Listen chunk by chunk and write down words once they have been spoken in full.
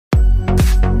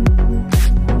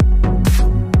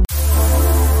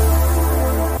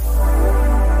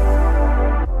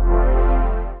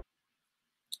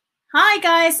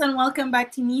guys, and welcome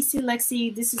back to Nisi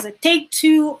Lexi. This is a take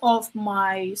two of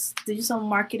my digital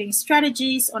marketing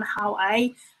strategies on how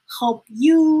I help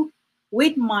you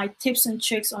with my tips and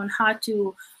tricks on how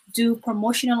to do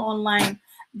promotional online.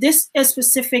 This is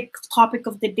specific topic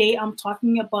of the day. I'm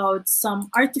talking about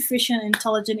some artificial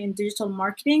intelligence in digital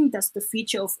marketing. That's the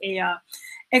feature of AI.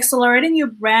 Accelerating your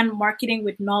brand marketing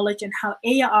with knowledge and how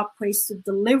AI operates to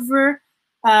deliver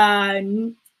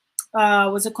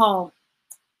what's it called?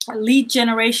 Lead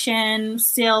generation,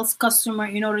 sales, customer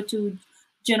in order to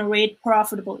generate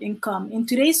profitable income. In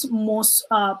today's most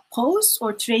post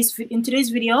or in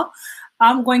today's video,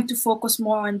 I'm going to focus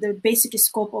more on the basic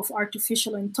scope of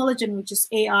artificial intelligence, which is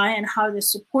AI, and how they're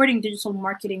supporting digital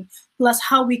marketing, plus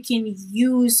how we can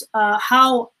use,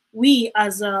 how we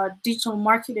as a digital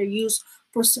marketer use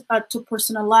to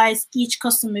personalize each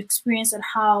customer experience, and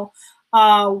how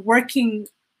working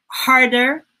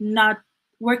harder, not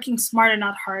working smarter,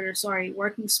 not harder, sorry,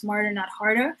 working smarter, not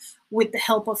harder with the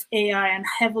help of AI and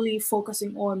heavily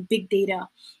focusing on big data.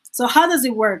 So how does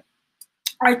it work?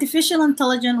 Artificial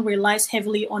intelligence relies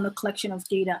heavily on a collection of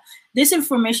data. This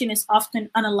information is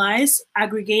often analyzed,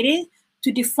 aggregated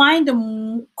to define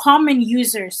the common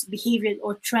users' behavior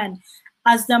or trend.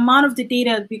 As the amount of the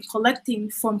data being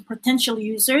collecting from potential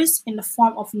users in the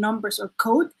form of numbers or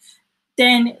code,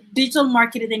 then digital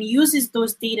marketer then uses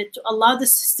those data to allow the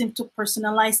system to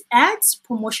personalize ads,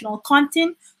 promotional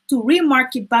content, to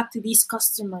remarket back to these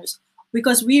customers,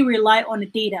 because we rely on the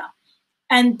data.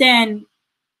 And then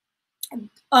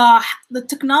the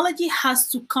technology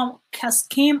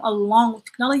came a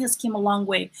long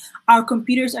way. Our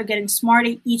computers are getting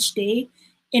smarter each day.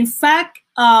 In fact,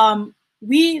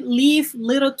 we leave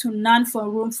little to none for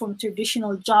room from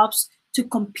traditional jobs to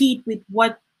compete with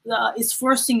what is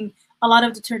forcing a lot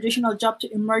of the traditional job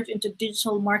to emerge into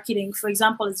digital marketing. For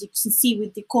example, as you can see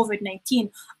with the COVID-19,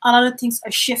 a lot of things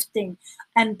are shifting.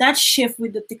 And that shift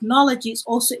with the technology is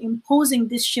also imposing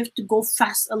this shift to go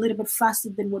a little bit faster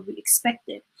than what we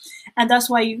expected. And that's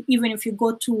why even if you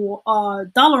go to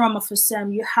Dollarama for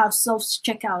Sam, you have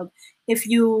self-checkout. If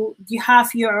you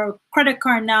have your credit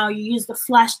card now, you use the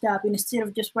flash tab, and instead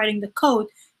of just writing the code,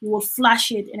 you will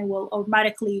flash it and it will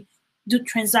automatically do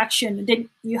transaction. Then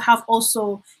you have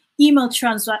also email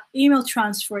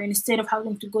transfer instead of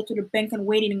having to go to the bank and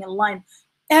waiting in line.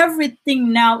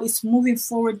 Everything now is moving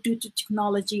forward due to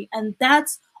technology, and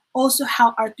that's also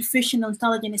how artificial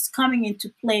intelligence is coming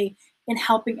into play in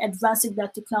helping advancing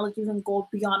that technology and go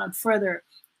beyond and further.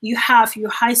 You have your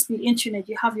high-speed internet,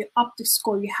 you have your optics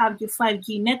core, you have your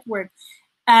 5G network,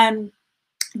 and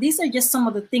these are just some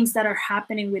of the things that are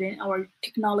happening within our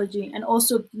technology. And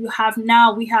also we have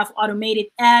automated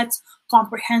ads,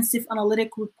 comprehensive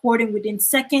analytic reporting within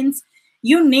seconds,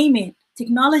 you name it.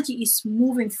 Technology is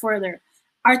moving further.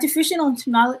 Artificial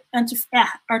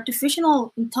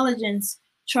intelligence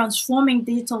transforming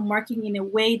digital marketing in a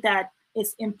way that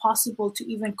is impossible to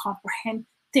even comprehend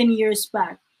 10 years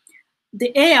back.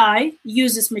 The AI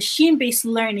uses machine-based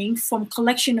learning from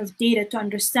collection of data to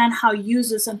understand how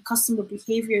users and customer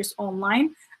behaviors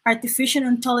online. Artificial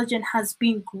intelligence has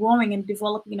been growing and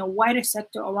developing in a wider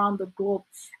sector around the globe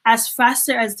as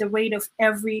faster as the rate of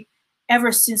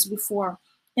ever since before.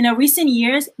 In recent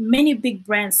years, many big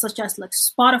brands such as like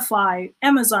Spotify,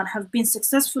 Amazon have been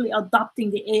successfully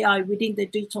adopting the AI within the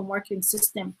digital marketing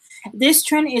system. This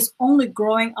trend is only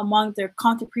growing among their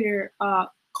counterpart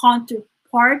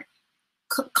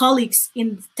colleagues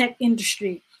in the tech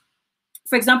industry.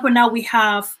 For example, now we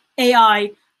have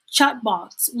AI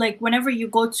chatbots. Like whenever you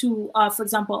go to, for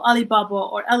example, Alibaba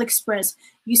or AliExpress,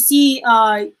 you see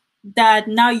that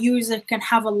now users can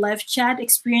have a live chat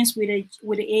experience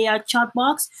with the AI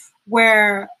chatbots,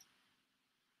 where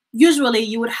usually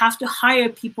you would have to hire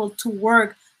people to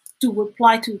work to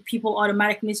reply to people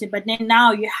automatic message, but then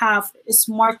now you have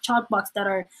smart chatbots that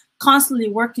are constantly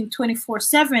working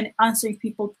 24/7, answering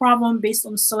people problem based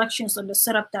on selections on the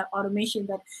setup, that automation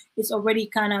that is already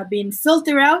kind of being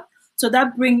filtered out. So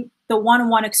that bring the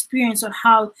one-on-one experience on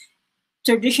how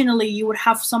traditionally you would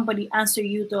have somebody answer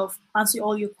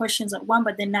all your questions at one,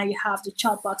 but then now you have the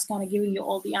chatbots kind of giving you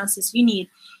all the answers you need.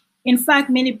 In fact,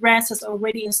 many brands has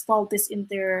already installed this in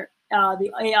their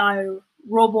the AI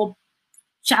robo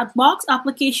chatbox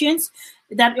applications.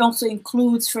 That also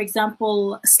includes, for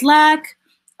example, Slack.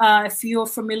 If you're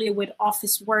familiar with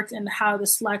office work and how the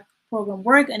Slack program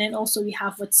work, and then also you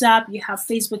have WhatsApp, you have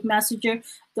Facebook Messenger,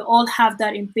 they all have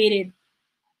that embedded.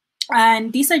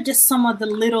 And these are just some of the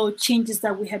little changes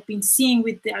that we have been seeing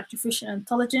with the artificial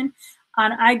intelligence.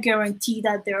 And I guarantee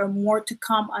that there are more to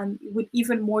come, and with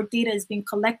even more data is being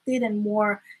collected and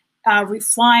more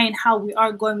refine how we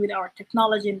are going with our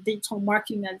technology and digital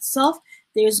marketing itself,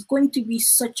 there's going to be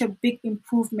such a big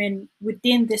improvement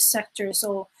within this sector.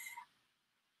 So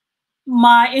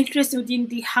my interest within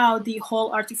how the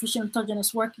whole artificial intelligence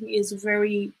is working is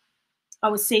very, I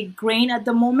would say, grain at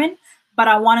the moment, but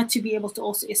I wanted to be able to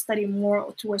also study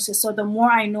more towards it. So the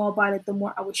more I know about it, the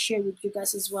more I will share with you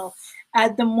guys as well.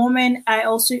 At the moment, I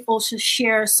also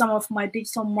share some of my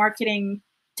digital marketing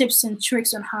tips and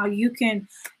tricks on how you can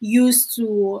use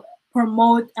to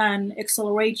promote and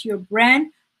accelerate your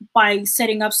brand by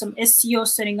setting up some SEO,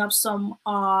 setting up some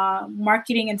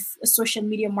marketing and social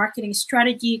media marketing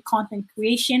strategy, content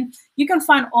creation. You can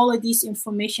find all of these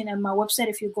information on my website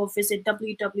if you go visit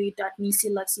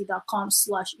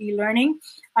www.nisilexi.com/elearning.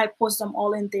 I post them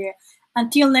all in there.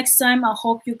 Until next time, I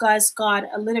hope you guys got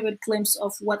a little bit glimpse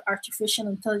of what artificial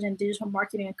intelligence digital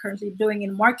marketing are currently doing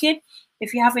in market.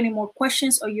 If you have any more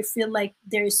questions or you feel like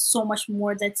there is so much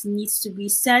more that needs to be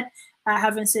said, I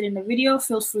haven't said in the video,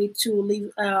 feel free to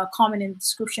leave a comment in the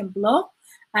description below,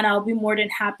 and I'll be more than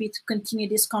happy to continue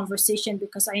this conversation,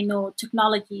 because I know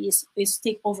technology is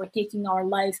overtaking our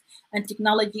life, and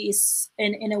technology is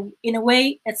in a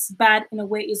way it's bad, in a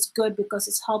way it's good, because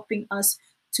it's helping us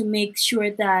to make sure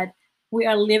that we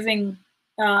are living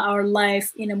our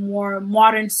life in a more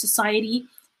modern society,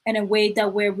 in a way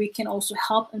that where we can also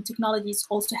help, and technology is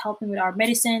also helping with our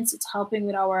medicines, it's helping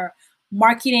with our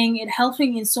marketing, and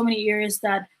helping in so many areas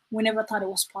that we never thought it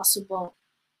was possible.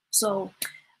 So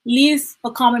leave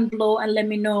a comment below and let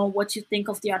me know what you think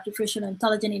of the artificial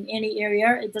intelligence in any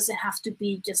area. It doesn't have to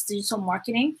be just digital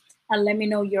marketing. And let me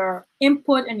know your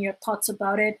input and your thoughts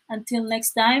about it. Until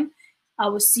next time, I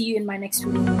will see you in my next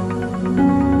video.